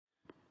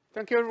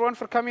Thank you, everyone,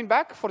 for coming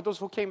back. For those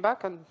who came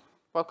back, and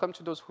welcome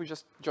to those who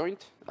just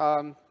joined.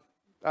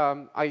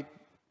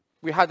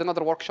 We had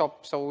another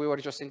workshop, so we were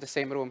just in the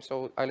same room.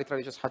 So I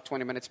literally just had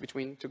 20 minutes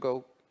between to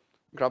go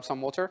grab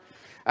some water.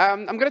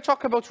 I'm going to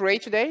talk about Ray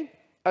today.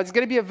 It's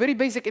going to be a very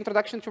basic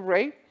introduction to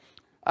Ray.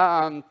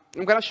 I'm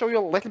going to show you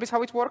a little bit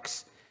how it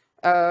works.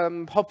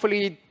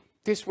 Hopefully,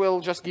 this will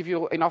just give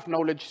you enough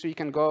knowledge so you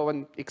can go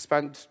and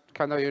expand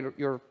kind of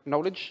your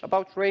knowledge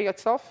about Ray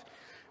itself.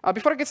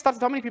 Before I get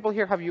started, how many people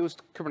here have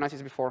used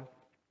Kubernetes before?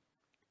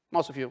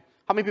 Most of you.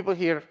 How many people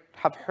here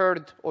have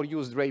heard or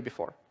used Ray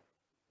before?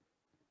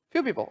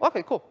 Few people.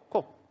 OK, cool.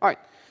 All right.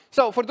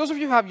 So for those of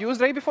you who have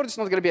used Ray before, it's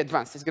not going to be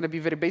advanced. It's going to be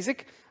very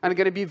basic, and it's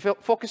going to be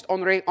focused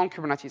on Ray on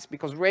Kubernetes,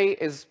 because Ray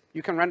is,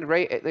 you can run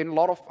Ray in a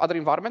lot of other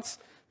environments,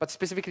 but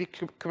specifically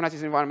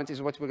Kubernetes environment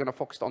is what we're going to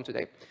focus on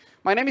today.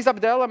 My name is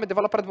Abdel. I'm a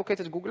developer advocate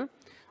at Google.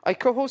 I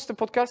co-host a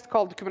podcast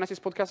called Kubernetes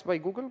Podcast by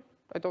Google.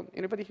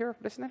 Anybody here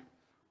listening?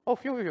 Oh,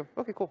 few of you.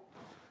 OK, cool.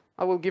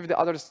 I will give the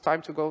others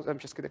time to go. I'm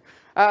just kidding.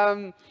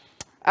 So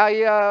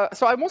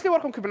I mostly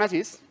work on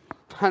Kubernetes,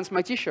 hence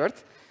my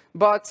T-shirt.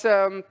 But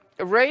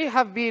Ray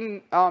have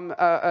been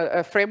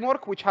a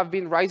framework which have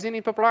been rising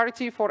in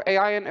popularity for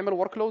AI and ML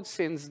workloads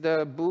since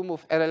the boom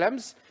of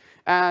LLMs.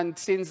 And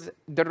since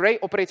the Ray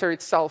operator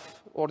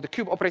itself, or the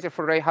kube operator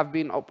for Ray, have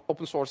been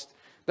open sourced,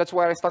 that's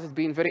where I started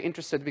being very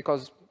interested,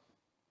 because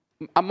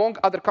among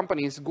other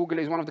companies, Google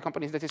is one of the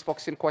companies that is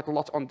focusing quite a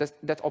lot on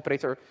that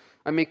operator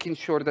and making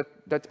sure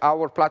that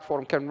our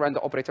platform can run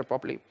the operator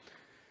properly.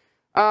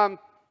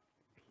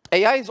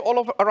 AI is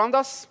all around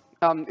us.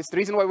 It's the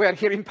reason why we are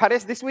here in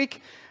Paris this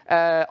week.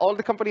 All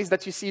the companies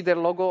that you see their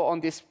logo on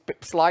this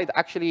slide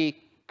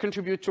actually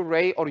contribute to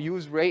Ray or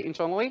use Ray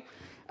internally.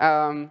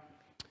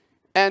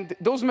 And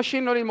those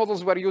machine learning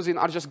models we're using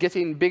are just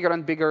getting bigger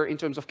and bigger in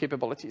terms of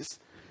capabilities.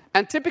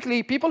 And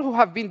typically, people who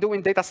have been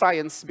doing data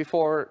science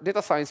before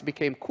data science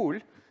became cool,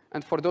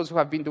 and for those who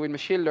have been doing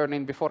machine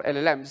learning before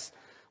LLMs,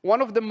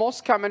 one of the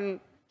most common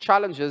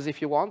challenges,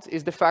 if you want,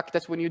 is the fact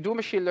that when you do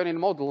machine learning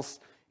models,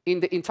 in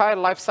the entire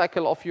life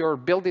cycle of your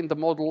building the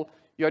model,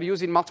 you're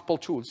using multiple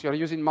tools. You're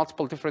using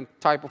multiple different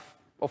type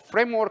of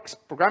frameworks,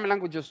 programming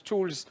languages,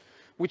 tools,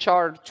 which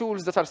are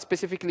tools that are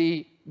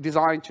specifically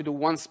designed to do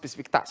one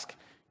specific task.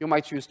 You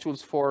might use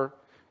tools for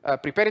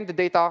preparing the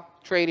data,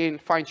 training,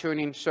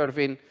 fine-tuning,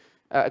 serving,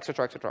 et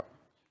cetera, et cetera.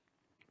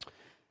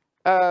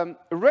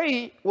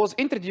 Ray was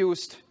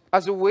introduced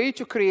as a way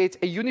to create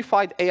a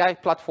unified AI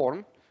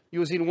platform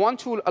using one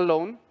tool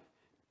alone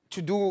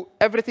to do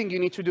everything you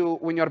need to do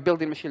when you're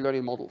building machine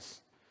learning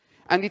models.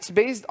 And it's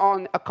based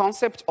on a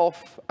concept of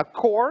a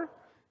core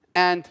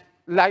and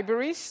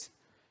libraries,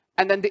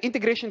 and then the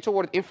integration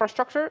toward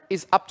infrastructure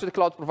is up to the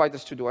cloud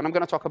providers to do. And I'm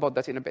going to talk about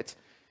that in a bit.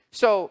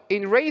 So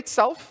in Ray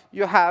itself,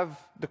 you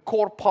have the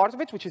core part of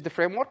it, which is the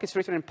framework. It's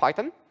written in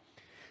Python.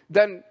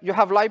 Then you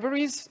have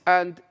libraries,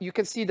 and you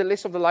can see the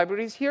list of the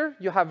libraries here.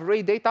 You have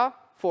Ray Data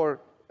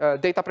for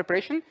data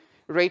preparation,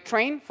 Ray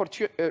Train for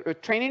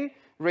training,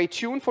 Ray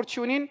Tune for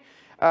tuning,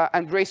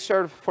 and Ray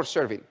Serve for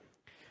serving.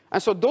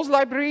 And so those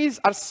libraries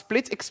are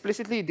split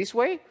explicitly this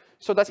way,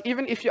 so that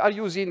even if you are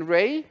using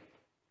Ray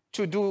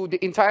to do the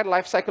entire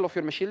life cycle of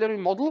your machine learning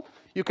model,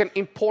 you can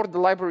import the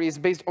libraries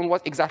based on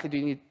what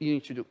exactly you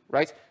need to do,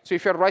 right? So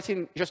if you're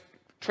writing just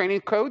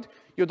training code,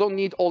 you don't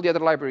need all the other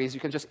libraries. You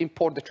can just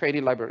import the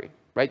training library,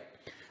 right?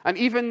 And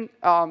even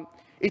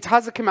it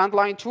has a command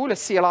line tool, a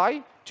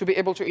CLI, to be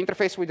able to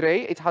interface with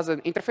Ray. It has an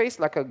interface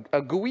like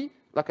a GUI,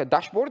 like a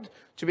dashboard,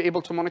 to be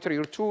able to monitor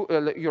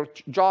your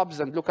jobs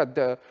and look at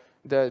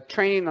the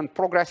training and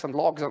progress and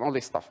logs and all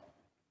this stuff.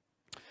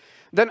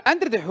 Then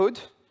under the hood,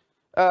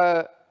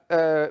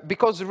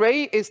 because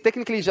Ray is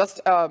technically just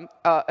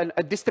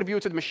a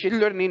distributed machine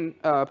learning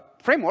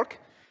framework,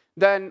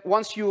 then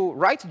once you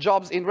write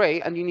jobs in Ray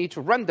and you need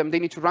to run them, they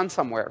need to run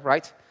somewhere,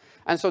 right?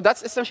 And so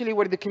that's essentially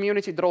where the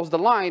community draws the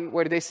line,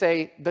 where they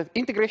say the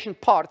integration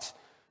part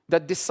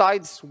that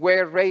decides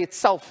where Ray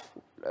itself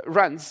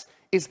runs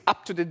is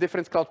up to the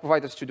different cloud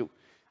providers to do.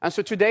 And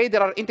so today,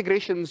 there are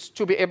integrations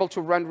to be able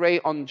to run Ray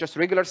on just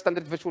regular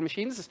standard virtual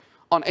machines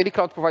on any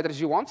cloud providers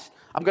you want.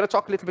 I'm going to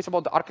talk a little bit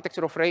about the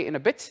architecture of Ray in a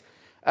bit.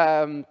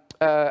 And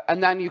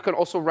then you can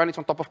also run it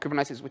on top of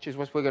Kubernetes, which is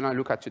what we're going to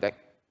look at today.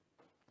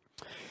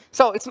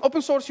 So it's an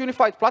open source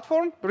unified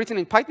platform written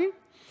in Python.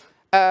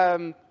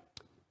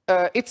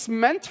 It's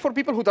meant for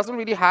people who doesn't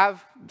really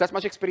have that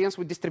much experience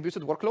with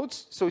distributed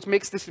workloads. So it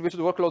makes distributed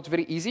workloads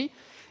very easy.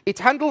 It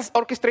handles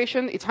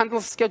orchestration. It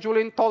handles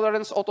scheduling,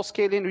 tolerance,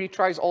 auto-scaling,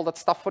 retries, all that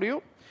stuff for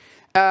you.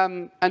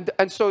 And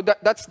so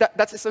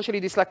that's essentially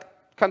this like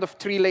kind of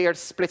three-layer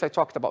split I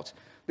talked about.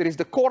 There is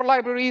the core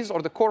libraries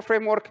or the core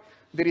framework.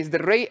 There is the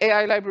Ray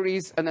AI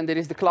libraries. And then there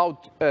is the cloud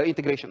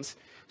integrations.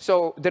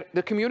 So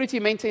the community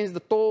maintains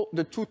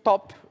the two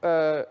top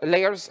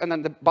layers. And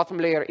then the bottom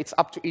layer, it's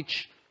up to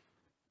each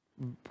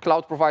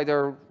cloud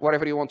provider,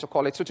 whatever you want to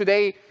call it. So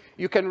today,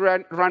 you can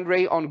run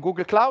Ray on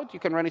Google Cloud. You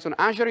can run it on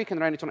Azure. You can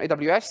run it on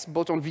AWS,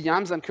 both on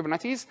VMs and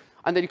Kubernetes.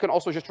 And then you can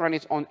also just run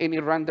it on any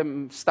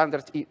random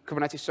standard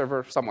Kubernetes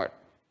server somewhere,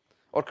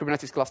 or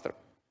Kubernetes cluster.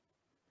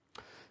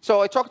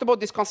 So I talked about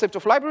this concept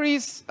of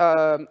libraries.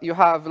 You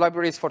have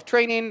libraries for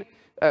training,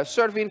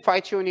 serving,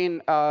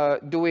 fine-tuning,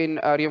 doing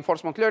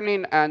reinforcement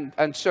learning,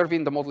 and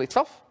serving the model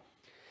itself.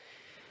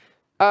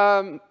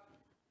 And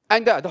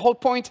the whole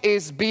point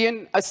is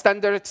being a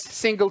standard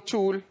single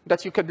tool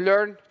that you could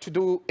learn to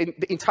do in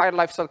the entire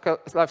life cycle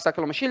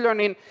of machine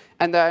learning,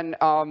 and then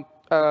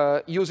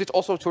use it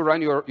also to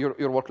run your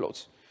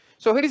workloads.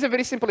 So here is a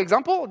very simple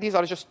example. These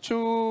are just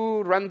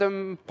 2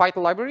 random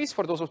Python libraries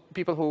for those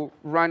people who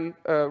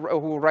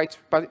write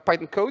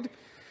Python code.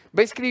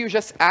 Basically, you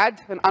just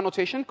add an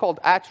annotation called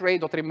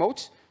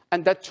 @ray.remote,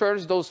 and that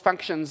turns those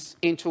functions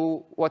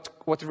into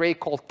what Ray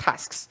called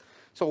tasks.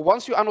 So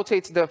once you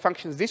annotate the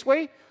functions this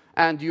way,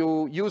 and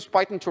you use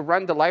Python to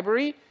run the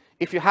library,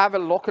 if you have a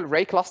local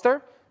Ray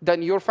cluster,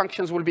 then your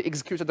functions will be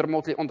executed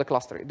remotely on the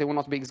cluster. They will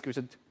not be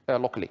executed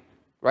locally,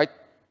 right?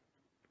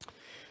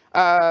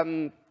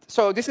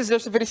 So this is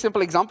just a very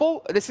simple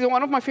example. This is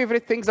one of my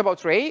favorite things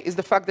about Ray, is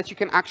the fact that you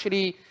can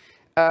actually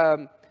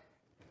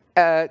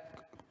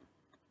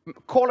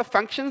call a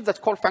function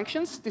that call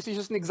functions. This is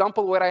just an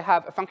example where I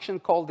have a function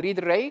called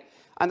read_array,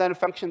 and then a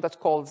function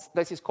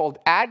that is called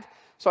add.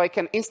 So I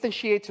can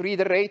instantiate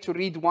read_array to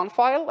read one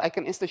file. I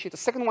can instantiate a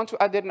second one to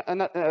add in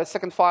a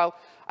second file.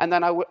 And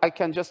then I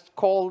can just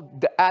call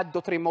the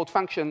add.remote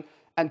function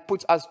and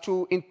put as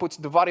 2 inputs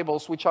the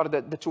variables, which are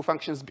the 2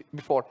 functions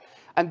before.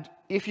 And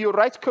if you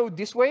write code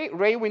this way,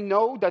 Ray will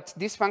know that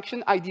this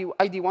function,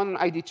 ID1 and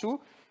ID2,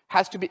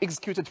 has to be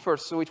executed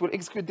first. So it will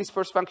execute this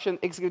first function,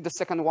 execute the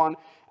second one,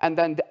 and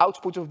then the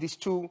output of these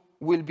 2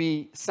 will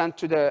be sent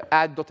to the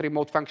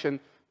add.remote function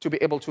to be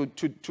able to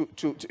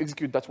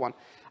execute that one.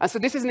 And so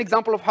this is an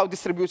example of how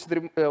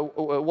distributed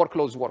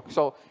workloads work.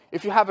 So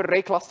if you have a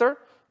Ray cluster,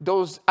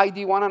 those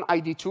ID1 and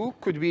ID2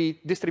 could be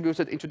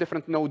distributed into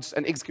different nodes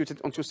and executed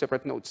on 2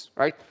 separate nodes,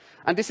 right?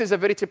 And this is a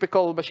very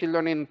typical machine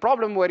learning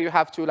problem where you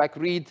have to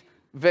read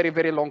very,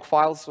 very long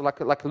files, so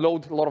like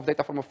load a lot of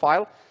data from a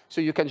file. So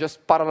you can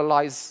just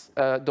parallelize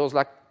those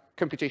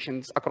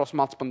computations across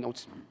multiple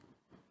nodes.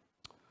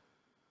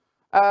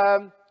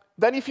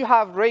 Then if you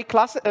have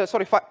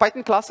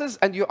Python classes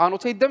and you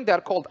annotate them, they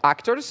are called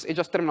actors. It's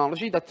just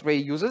terminology that Ray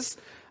uses.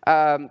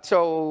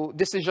 So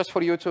this is just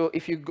for you to,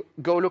 if you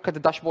go look at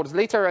the dashboards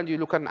later and you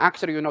look at an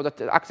actor, you know that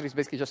the actor is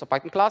basically just a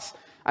Python class,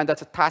 and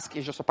that a task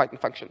is just a Python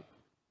function.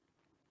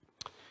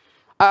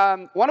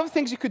 One of the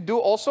things you could do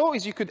also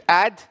is you could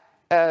add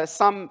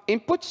some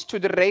inputs to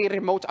the Ray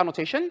remote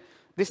annotation.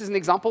 This is an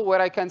example where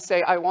I can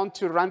say, I want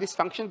to run this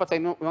function, but I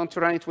want to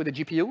run it with a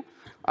GPU.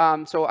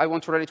 So I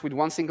want to run it with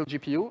one single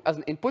GPU as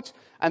an input.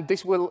 And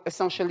this will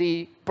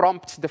essentially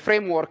prompt the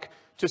framework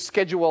to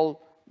schedule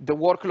the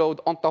workload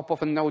on top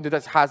of a node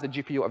that has a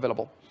GPU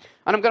available.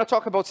 And I'm going to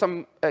talk about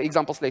some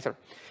examples later.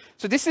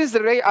 So this is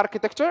the Ray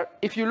architecture.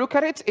 If you look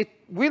at it, it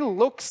will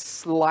look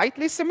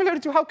slightly similar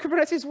to how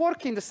Kubernetes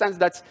works, in the sense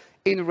that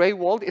in Ray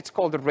world, it's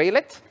called a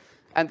Raylet.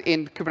 And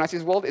in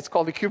Kubernetes world, it's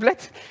called a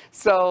kubelet.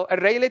 So a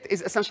Raylet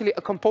is essentially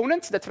a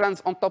component that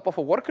runs on top of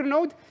a worker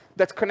node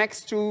that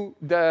connects to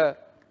the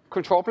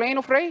control plane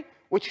of Ray,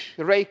 which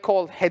Ray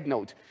called head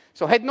node.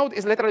 So head node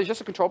is literally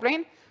just a control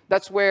plane.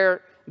 That's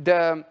where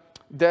the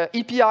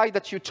API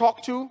that you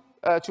talk to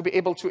be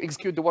able to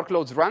execute the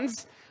workloads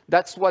runs.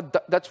 That's what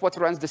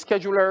runs the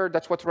scheduler.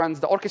 That's what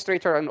runs the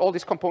orchestrator and all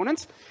these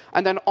components.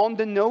 And then on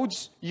the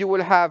nodes, you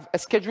will have a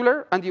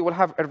scheduler, and you will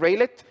have a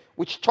Raylet,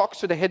 which talks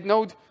to the head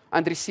node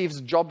and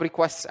receives job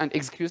requests and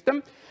executes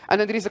them. And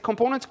then there is a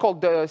component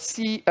called the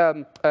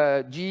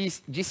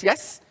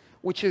GCS,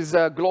 which is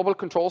a global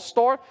control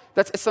store.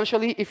 That's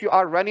essentially if you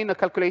are running a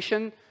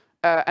calculation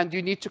and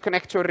you need to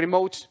connect to a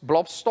remote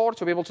blob store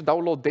to be able to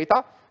download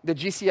data, the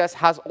GCS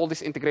has all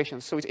this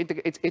integration. So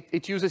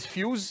it uses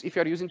Fuse, if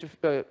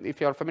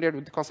you're familiar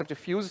with the concept of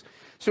Fuse.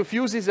 So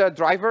Fuse is a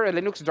driver, a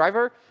Linux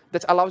driver,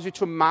 that allows you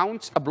to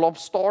mount a blob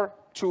store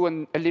to a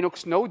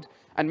Linux node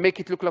and make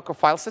it look like a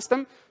file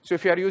system. So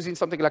if you are using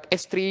something like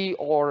S3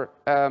 or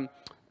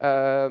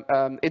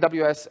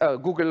AWS,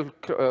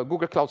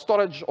 Google Cloud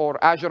Storage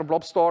or Azure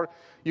Blob Store,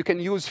 you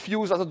can use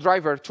Fuse as a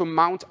driver to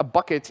mount a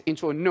bucket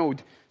into a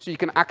node, so you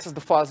can access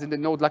the files in the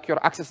node like you're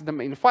accessing them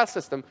in a file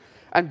system.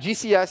 And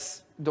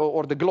GCS,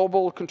 or the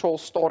Global Control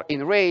Store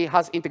in Ray,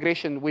 has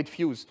integration with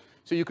Fuse.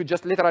 So you could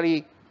just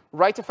literally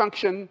write a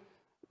function.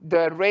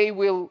 The Ray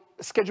will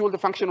schedule the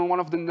function on one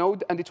of the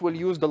node, and it will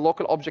use the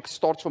local object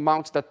store to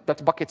mount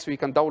that bucket, so you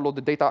can download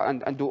the data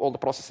and do all the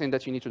processing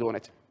that you need to do on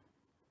it.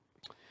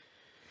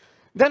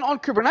 Then on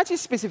Kubernetes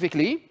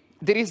specifically,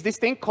 there is this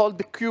thing called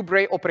the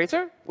kube-ray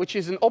operator, which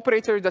is an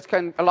operator that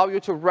can allow you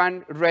to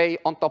run Ray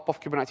on top of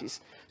Kubernetes.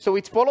 So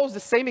it follows the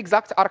same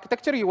exact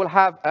architecture. You will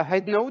have a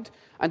head node,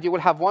 and you will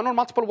have one or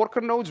multiple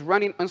worker nodes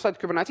running inside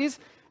Kubernetes.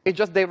 It's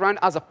just they run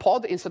as a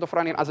pod instead of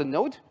running as a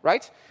node,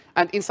 right?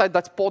 And inside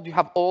that pod, you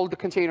have all the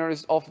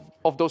containers of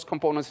those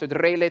components, so the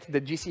Raylet,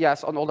 the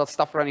GCS, and all that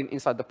stuff running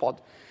inside the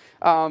pod.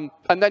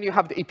 And then you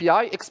have the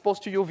API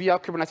exposed to you via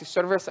Kubernetes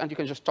service, and you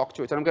can just talk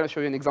to it. And I'm going to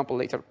show you an example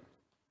later.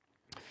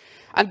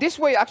 And this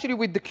way, actually,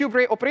 with the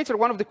kube-ray operator,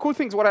 one of the cool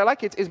things what I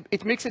like is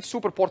it makes it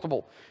super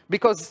portable.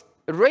 Because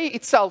Ray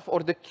itself,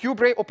 or the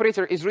kube-ray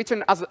operator, is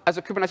written as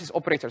a Kubernetes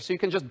operator. So you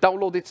can just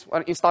download it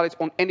and install it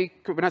on any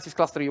Kubernetes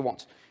cluster you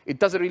want. It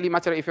doesn't really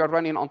matter if you're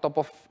running on top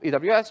of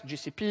AWS,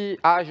 GCP,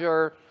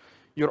 Azure,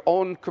 your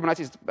own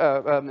Kubernetes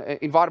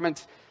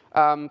environment.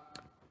 And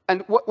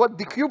what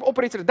the kube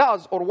operator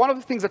does, or one of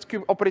the things that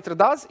kube operator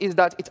does, is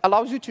that it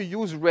allows you to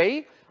use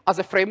Ray as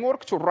a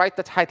framework to write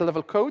that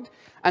high-level code,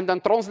 and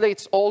then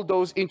translates all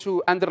those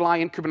into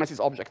underlying Kubernetes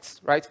objects,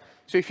 right?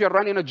 So if you're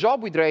running a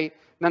job with Ray,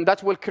 then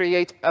that will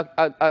create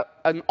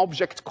an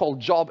object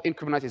called job in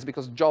Kubernetes,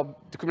 because the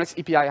Kubernetes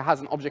API has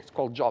an object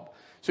called job.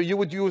 So you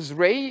would use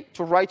Ray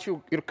to write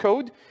your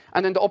code,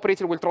 and then the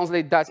operator will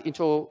translate that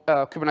into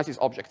Kubernetes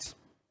objects.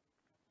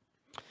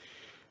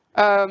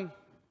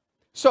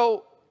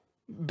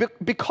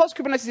 Because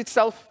Kubernetes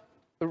itself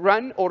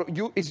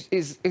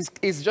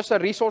is just a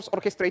resource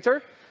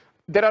orchestrator,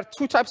 there are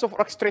two types of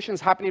orchestrations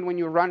happening when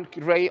you run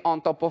Ray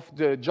on top of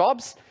the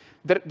jobs.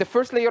 The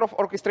first layer of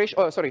orchestration,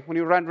 when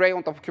you run Ray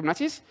on top of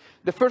Kubernetes,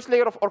 the first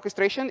layer of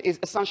orchestration is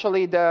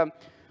essentially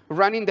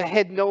running the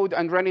head node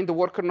and running the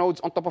worker nodes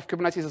on top of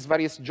Kubernetes as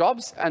various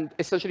jobs. And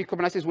essentially,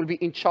 Kubernetes will be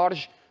in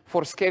charge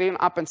for scaling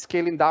up and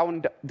scaling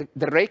down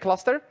the Ray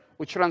cluster,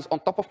 which runs on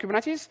top of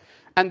Kubernetes.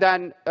 And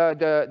then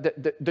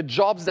the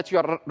jobs that you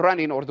are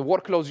running, or the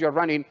workloads you're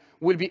running,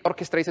 will be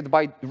orchestrated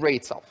by Ray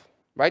itself,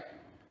 right?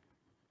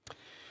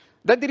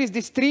 Then there is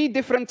these three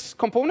different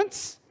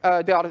components.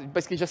 They are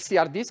basically just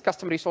CRDs,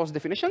 custom resource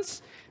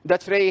definitions,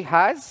 that Ray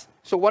has.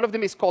 So one of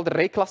them is called the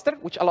Ray cluster,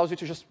 which allows you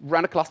to just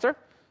run a cluster.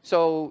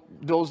 So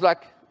those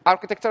like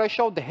architecture I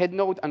showed, the head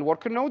node and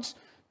worker nodes,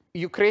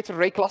 you create a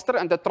Ray cluster,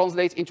 and that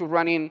translates into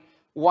running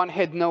one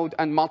head node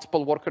and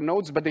multiple worker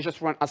nodes, but they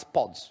just run as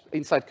pods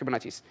inside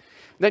Kubernetes.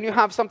 Then you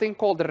have something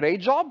called the Ray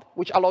job,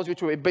 which allows you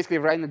to basically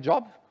run a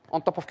job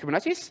on top of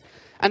Kubernetes.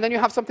 And then you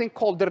have something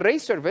called the Ray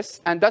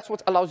service, and that's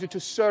what allows you to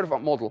serve a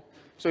model.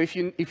 So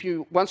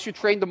once you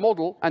train the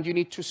model and you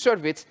need to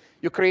serve it,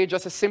 you create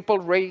just a simple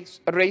Ray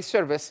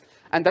service,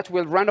 and that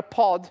will run a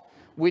pod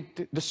with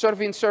the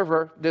serving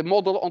server, the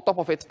model on top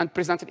of it, and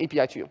present an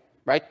API to you,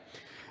 right?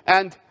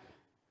 And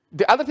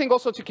the other thing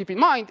also to keep in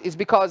mind is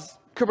because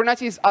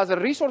Kubernetes as a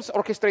resource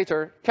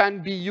orchestrator can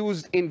be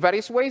used in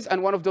various ways,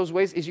 and one of those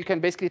ways is you can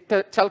basically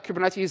tell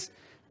Kubernetes,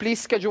 please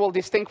schedule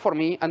this thing for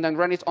me, and then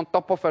run it on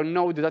top of a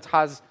node that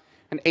has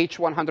an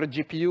H100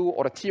 GPU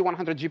or a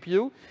T100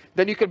 GPU.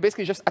 Then you can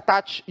basically just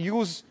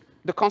use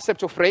the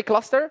concept of Ray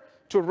cluster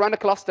to run a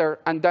cluster,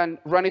 and then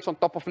run it on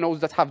top of nodes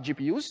that have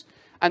GPUs.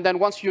 And then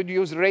once you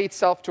use Ray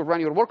itself to run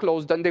your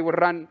workloads, then they will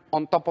run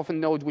on top of a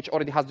node which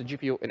already has the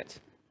GPU in it.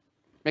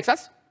 Make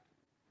sense?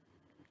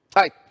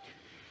 All right.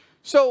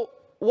 So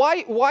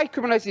why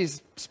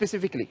Kubernetes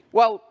specifically?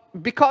 Well,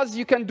 because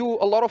you can do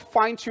a lot of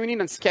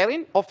fine-tuning and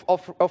scaling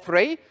of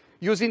Ray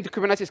using the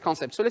Kubernetes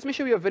concept. So let me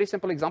show you a very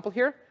simple example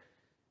here.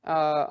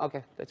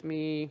 OK, let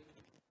me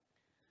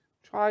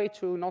try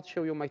to not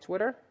show you my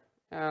Twitter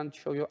and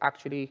show you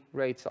actually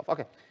Ray itself.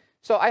 OK,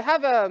 so I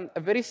have a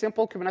very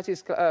simple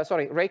Kubernetes,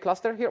 Ray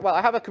cluster here. Well,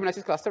 I have a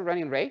Kubernetes cluster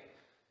running Ray.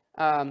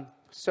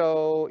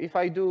 So if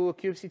I do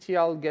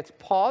kubectl get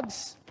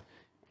pods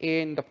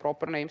in the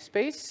proper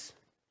namespace,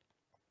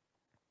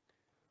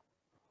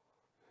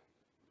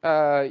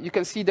 you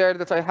can see there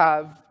that I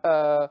have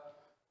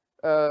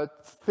the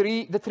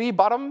three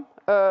bottom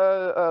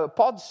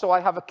pods. So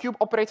I have a kube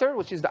operator,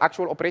 which is the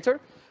actual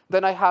operator.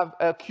 Then I have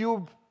a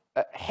kube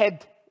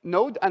head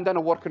node, and then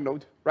a worker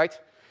node, right?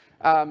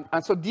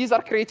 And so these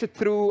are created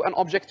through an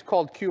object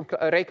called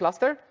Ray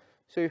cluster.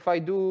 So if I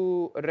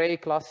do Ray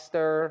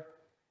cluster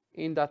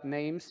in that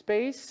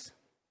namespace,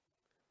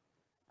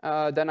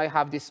 then I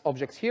have this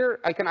object here.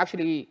 I can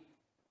actually,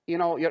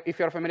 if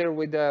you're familiar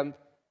with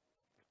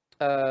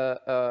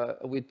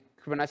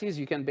Kubernetes,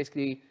 you can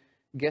basically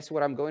guess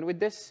where I'm going with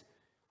this.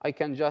 I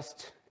can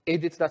just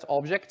edit that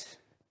object,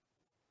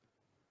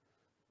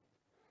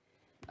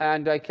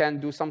 and I can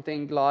do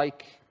something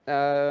like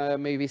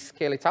maybe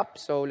scale it up.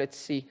 So let's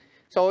see.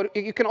 So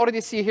you can already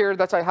see here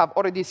that I have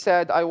already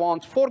said I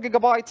want 4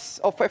 GB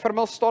of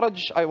ephemeral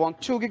storage. I want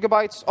 2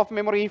 GB of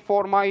memory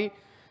for my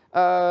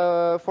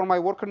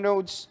worker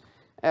nodes.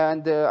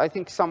 And I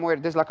think somewhere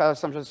there's like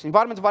some just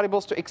environment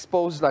variables to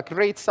expose like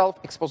Ray itself,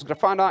 expose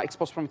Grafana,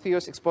 expose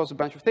Prometheus, expose a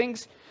bunch of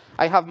things.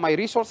 I have my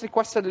resource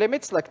requested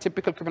limits, like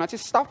typical Kubernetes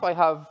stuff. I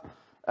have,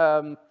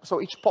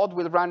 so each pod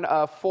will run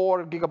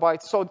 4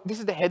 GB. So this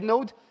is the head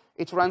node.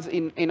 It runs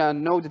in a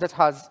node that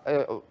has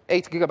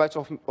 8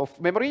 GB of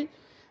memory.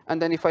 And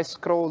then if I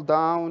scroll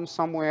down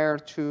somewhere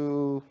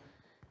to,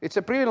 it's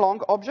a pretty long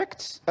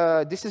object.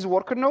 This is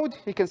worker node.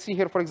 You can see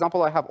here, for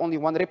example, I have only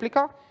 1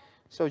 replica.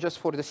 So just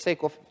for the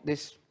sake of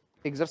this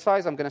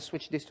exercise, I'm going to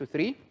switch this to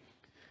 3.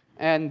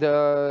 And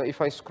if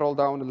I scroll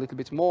down a little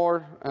bit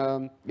more,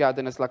 yeah,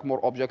 then it's like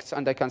more objects.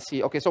 And I can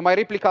see, OK, so my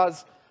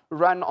replicas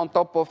run on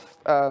top of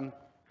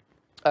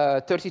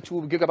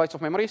 32 GB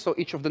of memory. So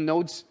each of the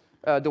nodes,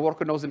 the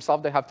worker nodes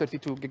themselves, they have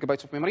 32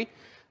 GB of memory.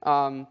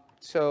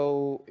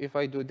 So if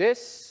I do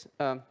this,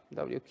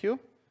 WQ,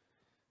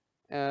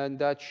 and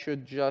that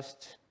should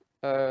just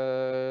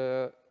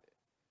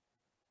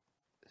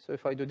So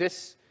if I do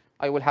this,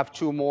 I will have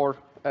 2 more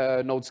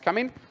nodes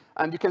coming.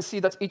 And you can see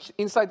that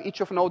inside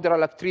each of node, there are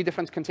like 3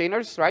 different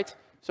containers, right?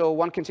 So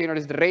one container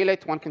is the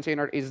Raylet, one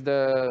container is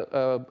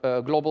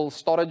the global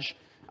storage,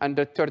 and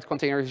the third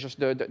container is just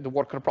the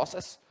worker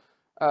process.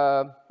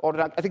 Or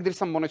I think there's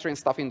some monitoring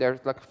stuff in there,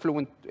 like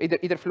Fluent,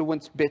 either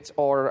Fluent, Bit,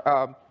 or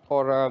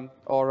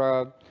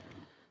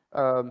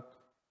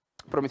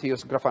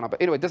Prometheus, Grafana. But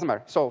anyway, it doesn't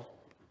matter. So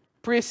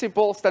pretty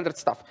simple, standard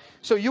stuff.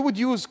 So you would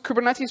use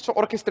Kubernetes to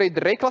orchestrate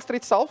the Ray cluster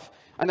itself.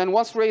 And then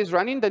once Ray is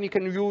running, then you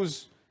can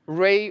use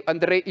Ray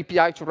and the Ray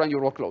API to run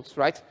your workloads,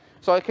 right?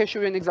 So I can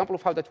show you an example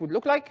of how that would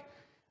look like.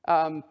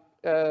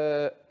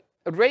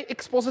 Ray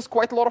exposes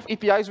quite a lot of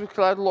APIs with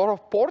quite a lot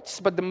of ports,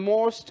 but the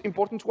most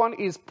important one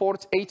is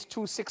port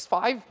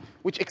 8265,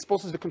 which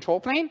exposes the control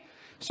plane.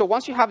 So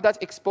once you have that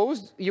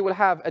exposed, you will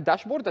have a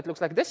dashboard that looks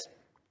like this.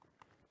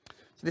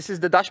 So this is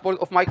the dashboard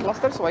of my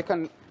cluster. So I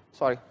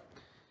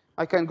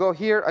can go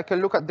here. I can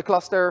look at the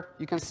cluster.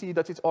 You can see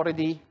that it's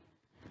already,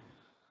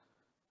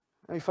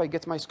 if I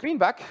get my screen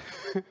back,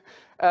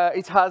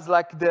 it has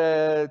like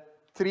the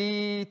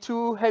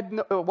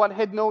one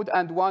head node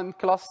and one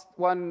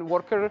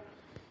worker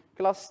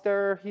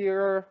cluster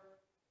here.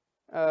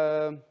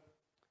 And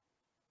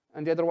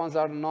the other ones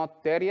are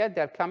not there yet.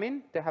 They're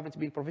coming. They haven't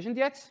been provisioned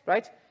yet,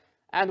 right?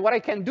 And what I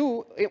can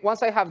do,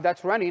 once I have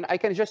that running, I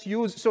can just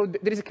use, so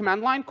there is a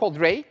command line called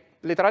Ray,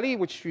 literally,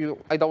 which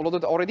I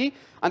downloaded already.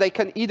 And I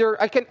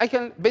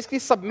can basically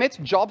submit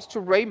jobs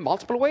to Ray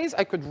multiple ways.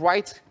 I could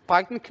write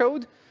Python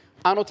code,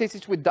 annotate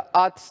it with the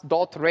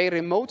 @.ray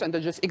remote, and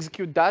then just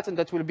execute that, and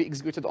that will be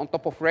executed on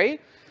top of Ray.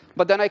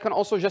 But then I can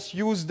also just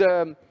use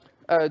the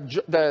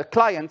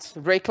client,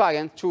 Ray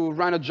client, to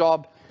run a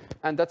job,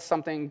 and that's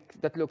something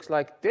that looks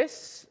like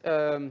this.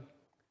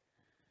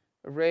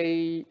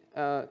 Ray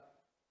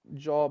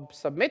job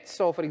submit.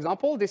 So for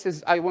example, this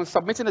is, I want to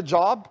submit in a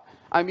job.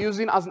 I'm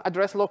using as an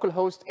address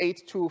localhost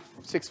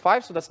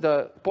 8265, so that's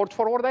the port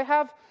forward I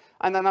have.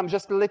 And then I'm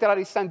just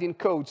literally sending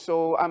code.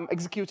 So I'm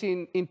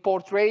executing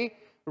import Ray,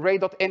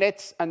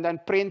 ray.init, and then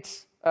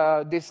print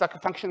this like a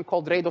function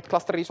called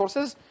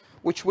ray.clusterResources,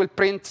 which will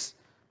print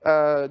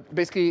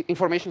basically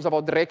information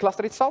about the Ray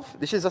cluster itself.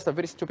 This is just a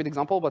very stupid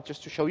example, but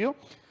just to show you.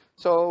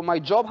 So my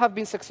job have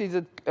been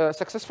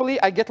successfully.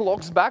 I get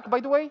logs back,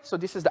 by the way. So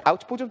this is the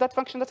output of that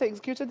function that I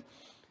executed.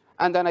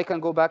 And then I can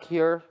go back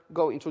here,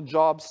 go into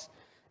jobs,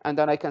 and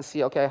then I can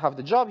see, OK, I have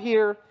the job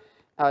here.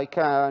 I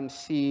can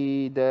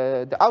see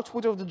the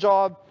output of the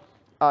job.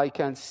 I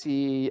can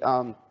see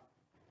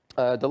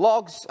the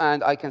logs,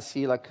 and I can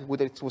see like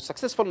whether it was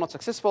successful, not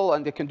successful,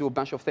 and they can do a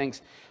bunch of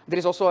things. There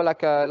is also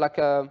like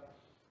a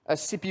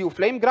CPU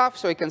flame graph,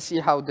 so I can see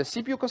how the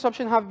CPU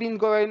consumption have been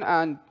going,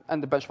 and a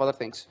bunch of other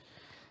things.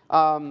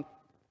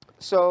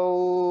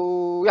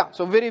 So yeah,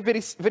 so very,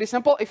 very, very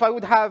simple. If I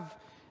would have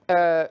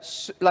a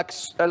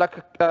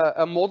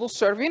model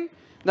serving,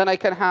 then I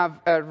can have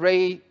a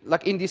Ray,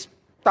 like in this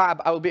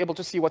tab, I will be able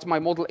to see what my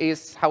model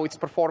is, how it's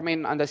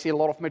performing, and I see a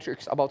lot of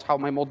metrics about how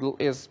my model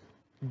is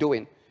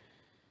doing.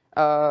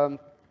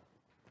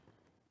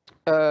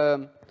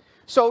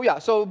 So yeah,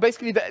 so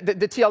basically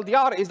the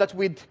TLDR is that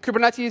with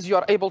Kubernetes, you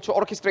are able to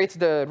orchestrate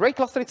the Ray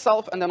cluster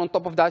itself, and then on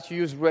top of that, you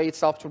use Ray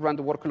itself to run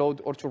the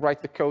workload or to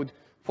write the code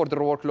for the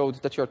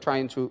workload that you're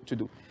trying to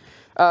do.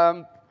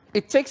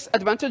 It takes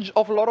advantage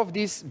of a lot of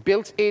these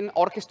built-in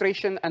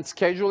orchestration and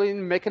scheduling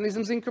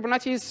mechanisms in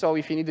Kubernetes. So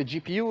if you need a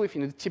GPU, if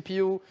you need a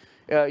TPU,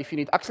 if you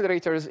need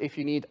accelerators, if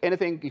you need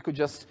anything, you could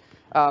just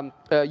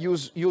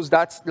use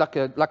that,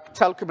 like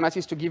tell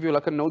Kubernetes to give you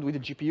like a node with a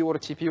GPU or a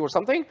TPU or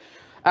something.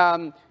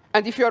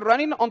 And if you're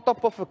running on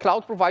top of a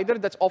cloud provider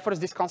that offers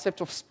this concept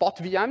of spot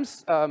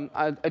VMs,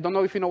 I don't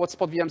know if you know what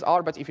spot VMs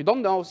are, but if you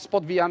don't know,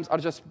 spot VMs are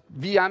just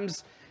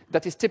VMs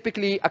that is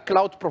typically a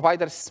cloud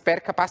provider's spare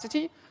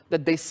capacity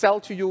that they sell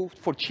to you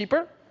for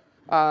cheaper.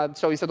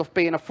 So instead of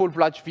paying a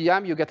full-fledged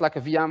VM, you get like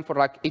a VM for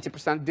like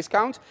 80%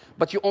 discount,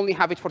 but you only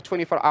have it for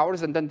 24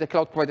 hours, and then the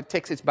cloud provider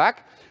takes it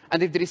back.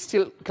 And if there is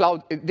still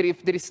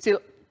if there is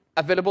still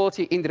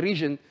availability in the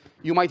region,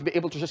 you might be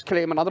able to just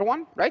claim another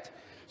one, right?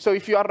 So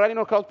if you are running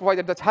a cloud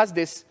provider that has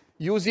this,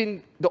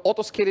 using the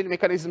auto-scaling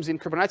mechanisms in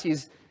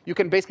Kubernetes, you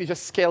can basically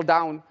just scale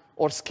down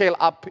or scale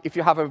up if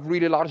you have a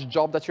really large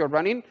job that you're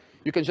running.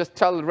 You can just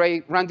tell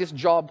Ray, run this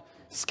job,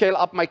 scale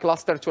up my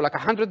cluster to like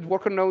 100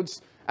 worker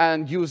nodes,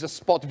 and use a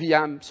spot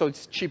VM, so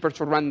it's cheaper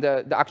to run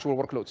the actual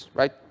workloads,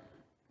 right?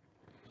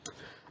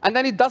 And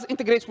then it does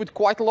integrate with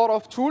quite a lot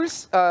of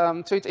tools.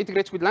 So it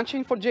integrates with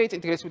Lung-Chain4j, it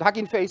integrates with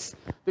Hugging Face.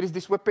 There is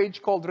this web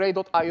page called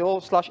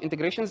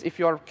ray.io/integrations if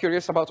you're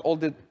curious about all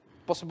the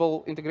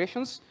possible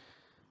integrations.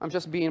 I'm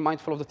just being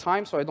mindful of the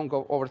time, so I don't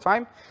go over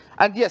time.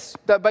 And yes,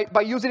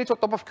 by using it on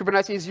top of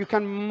Kubernetes, you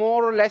can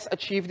more or less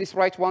achieve this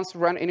right once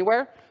run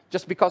anywhere,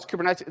 just because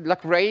Kubernetes,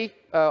 like Ray,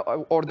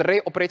 or the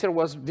Ray operator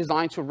was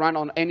designed to run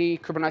on any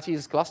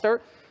Kubernetes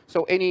cluster.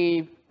 So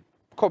any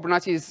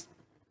Kubernetes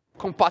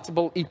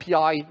compatible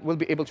API will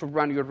be able to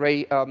run your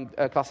Ray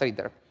cluster in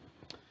there.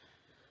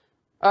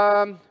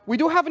 We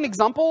do have an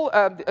example.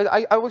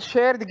 I will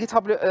share the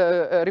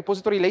GitHub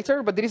repository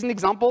later, but there is an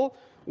example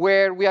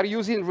where we are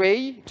using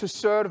Ray to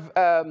serve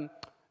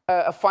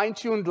a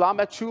fine-tuned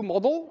Llama 2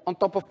 model on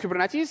top of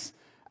Kubernetes,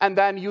 and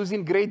then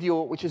using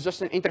Gradio, which is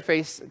just an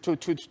interface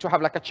to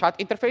have like a chat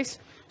interface.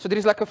 So there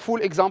is like a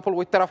full example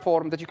with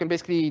Terraform that you can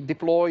basically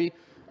deploy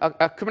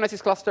a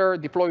Kubernetes cluster,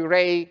 deploy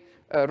Ray,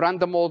 run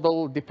the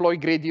model, deploy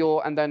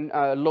Gradio, and then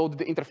load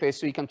the interface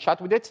so you can chat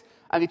with it.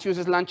 And it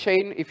uses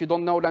LangChain. If you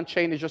don't know,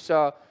 LangChain is just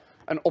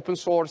an open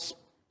source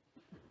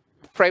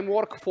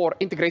framework for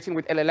integrating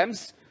with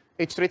LLMs.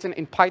 It's written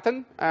in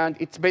Python, and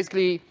it's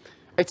basically,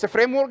 it's a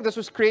framework that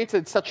was created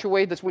in such a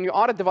way that when you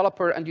are a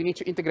developer and you need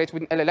to integrate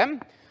with an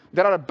LLM,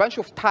 there are a bunch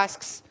of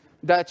tasks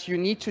that you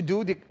need to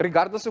do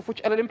regardless of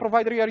which LLM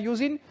provider you are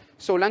using.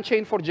 So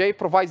LangChain for J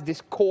provides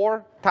these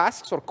core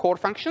tasks or core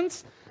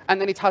functions, and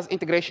then it has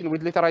integration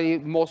with literally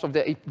most of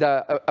the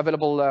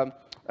available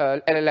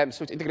LLMs.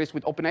 So it integrates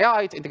with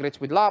OpenAI, it integrates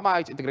with Llama,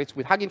 it integrates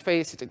with Hugging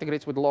Face, it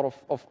integrates with a lot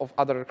of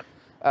other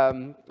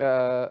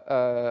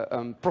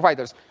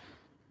providers.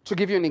 To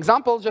give you an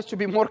example, just to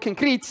be more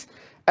concrete,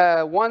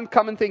 one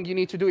common thing you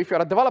need to do if you're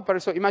a developer,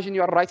 so imagine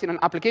you are writing an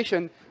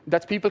application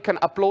that people can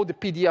upload the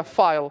PDF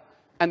file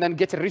and then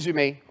get a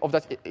resume of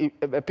that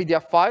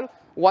PDF file.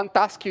 One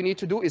task you need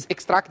to do is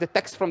extract the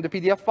text from the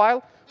PDF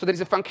file. So there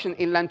is a function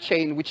in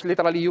LangChain which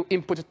literally you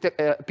input a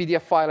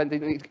PDF file and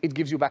then it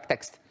gives you back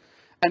text.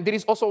 And there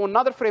is also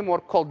another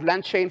framework called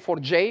LangChain for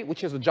J,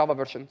 which is a Java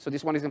version. So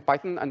this one is in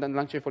Python, and then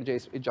LangChain for J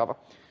is in Java.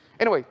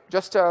 Anyway,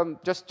 just a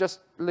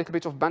little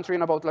bit of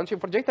bantering about LangChain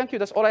for J. Thank you.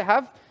 That's all I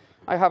have.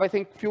 I have, I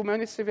think, a few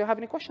minutes if you have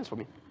any questions for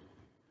me.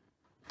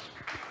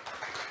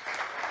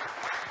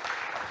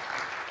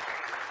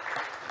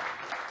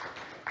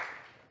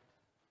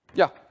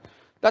 Yeah,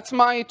 that's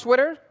my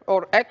Twitter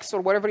or X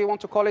or whatever you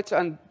want to call it,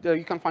 and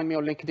you can find me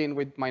on LinkedIn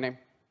with my name.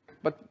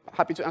 But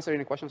happy to answer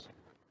any questions.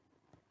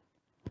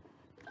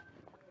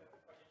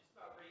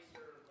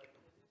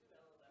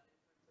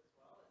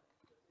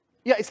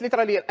 Yeah, it's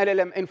literally an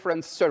LLM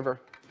inference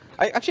server.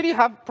 I actually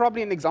have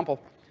probably an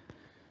example.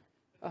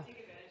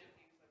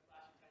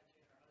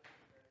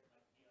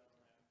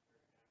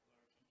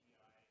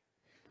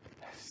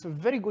 It's a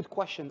very good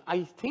question.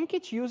 I think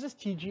it uses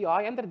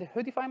TGI under the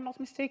hood, if I'm not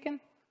mistaken.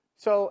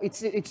 So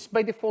it's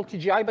by default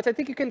TGI, but I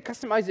think you can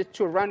customize it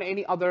to run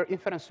any other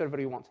inference server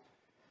you want.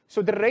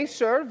 So the Ray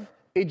serve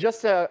is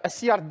just a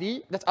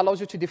CRD that allows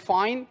you to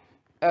define,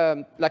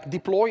 like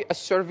deploy a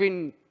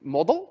serving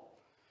model.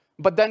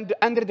 But then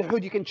under the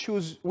hood, you can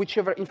choose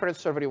whichever inference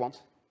server you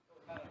want.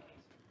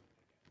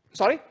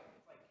 Sorry?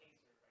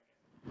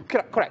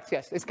 Correct,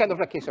 yes. It's kind of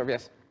like K-serve,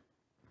 yes.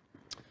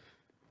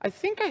 I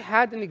think I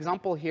had an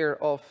example here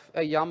of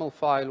a YAML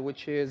file,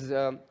 which is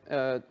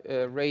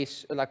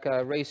like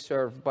a Ray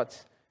serve,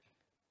 but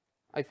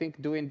I think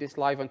doing this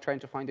live and trying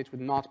to find it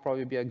would not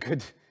probably be a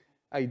good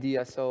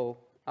idea. So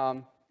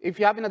if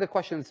you have any other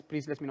questions,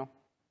 please let me know.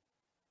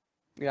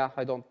 Yeah,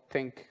 I don't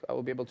think I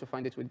will be able to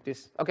find it with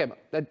this. OK,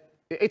 but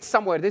it's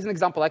somewhere. There's an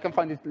example. I can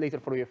find it later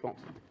for you if you want.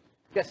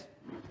 Yes?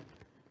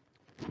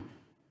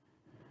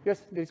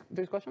 Yes, there's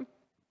a question?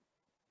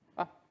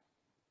 Ah,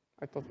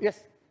 I thought,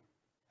 yes?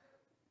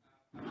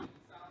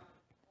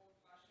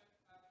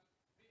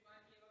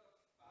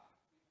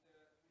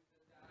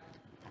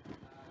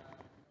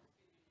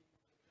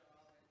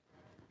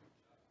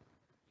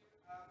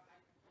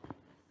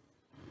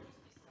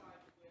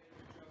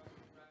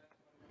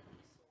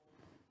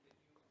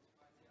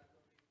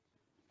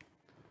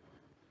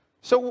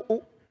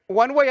 So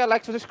one way I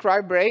like to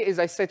describe Ray is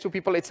I say to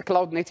people it's a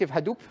cloud-native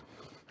Hadoop,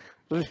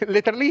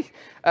 literally,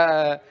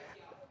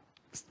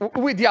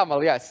 with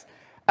YAML, yes.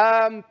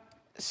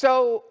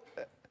 So,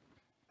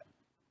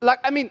 like,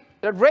 I mean,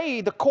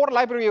 Ray, the core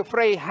library of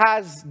Ray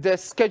has the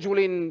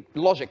scheduling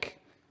logic.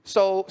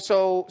 So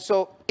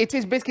it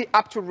is basically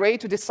up to Ray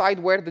to decide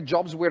where the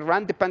jobs will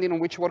run, depending on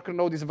which worker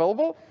node is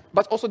available,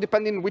 but also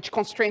depending on which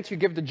constraints you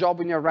give the job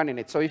when you're running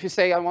it. So if you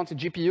say, I want a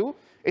GPU,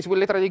 it will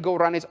literally go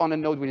run it on a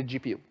node with a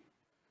GPU,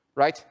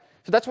 right?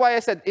 So that's why I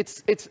said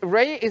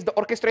Ray is the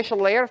orchestration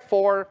layer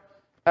for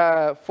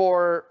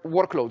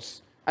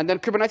workloads. And then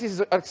Kubernetes is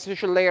the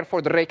orchestration layer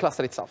for the Ray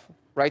cluster itself,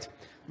 right?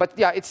 But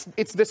yeah, it's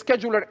the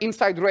scheduler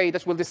inside Ray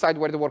that will decide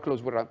where the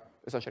workloads will run,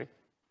 essentially.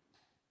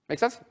 Make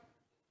sense?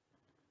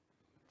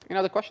 Any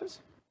other questions?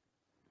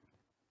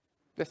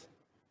 Yes.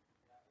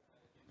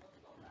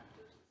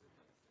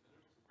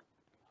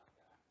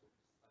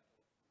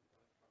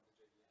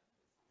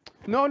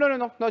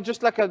 No,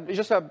 just like a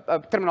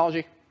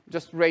terminology.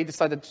 Just Ray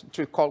decided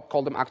to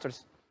call them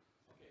actors.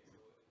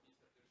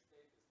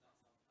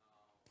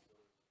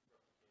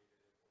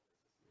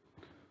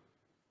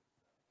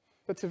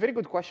 That's a very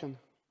good question.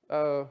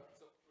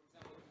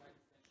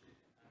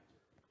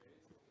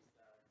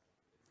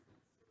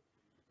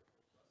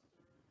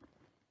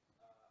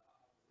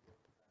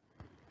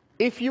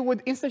 If you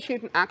would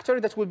instantiate an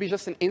actor, that would be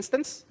just an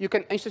instance. You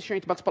can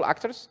instantiate multiple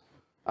actors.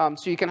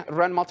 So you can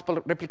run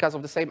multiple replicas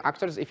of the same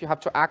actors if you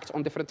have to act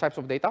on different types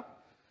of data.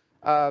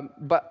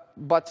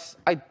 But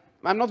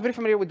I'm not very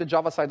familiar with the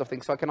Java side of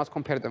things, so I cannot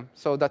compare them.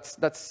 So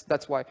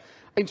that's why.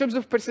 In terms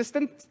of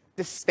persistent,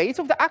 the state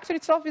of the actor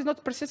itself is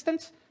not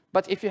persistent,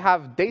 But if you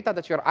have data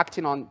that you're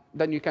acting on,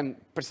 then you can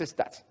persist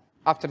that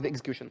after the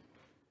execution,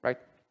 right?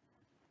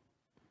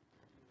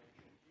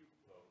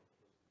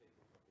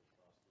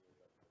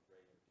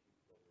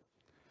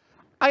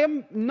 I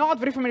am not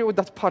very familiar with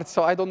that part,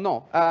 so I don't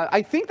know.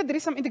 I think that there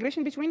is some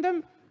integration between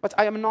them, but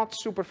I am not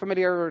super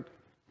familiar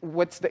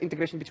with the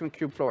integration between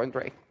Kubeflow and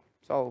Ray.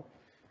 So,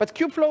 but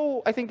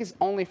Kubeflow, I think, is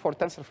only for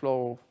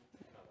TensorFlow.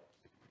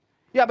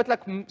 Yeah, but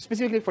like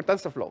specifically for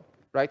TensorFlow,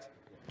 right?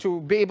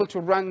 To be able to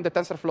run the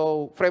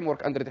TensorFlow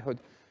framework under the hood.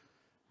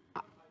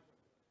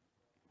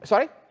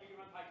 Sorry?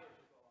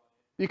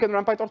 You can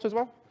run PyTorch as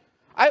well?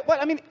 Well,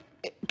 I mean,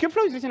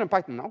 Kubeflow is written in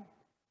Python, no?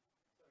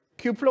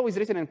 Kubeflow is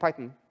written in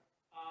Python.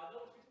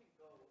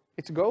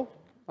 It's Go?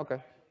 OK.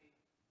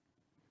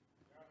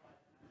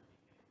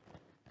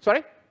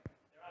 Sorry?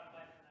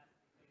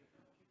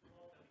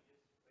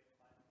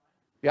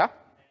 Yeah?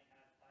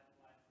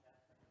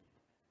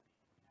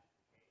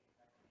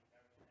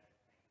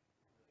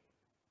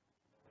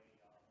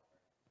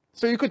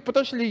 So you could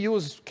potentially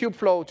use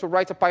Kubeflow to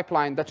write a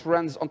pipeline that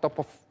runs on top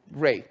of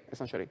Ray,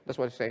 essentially. That's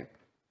what you're saying.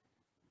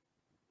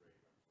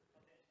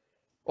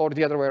 Or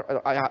the other way.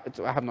 I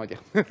have no idea.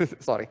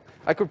 Sorry.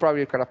 I could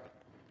probably look it up.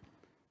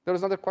 There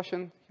was another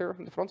question here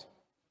in the front.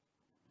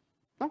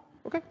 No?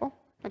 OK, well,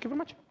 thank you very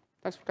much.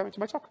 Thanks for coming to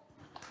my talk.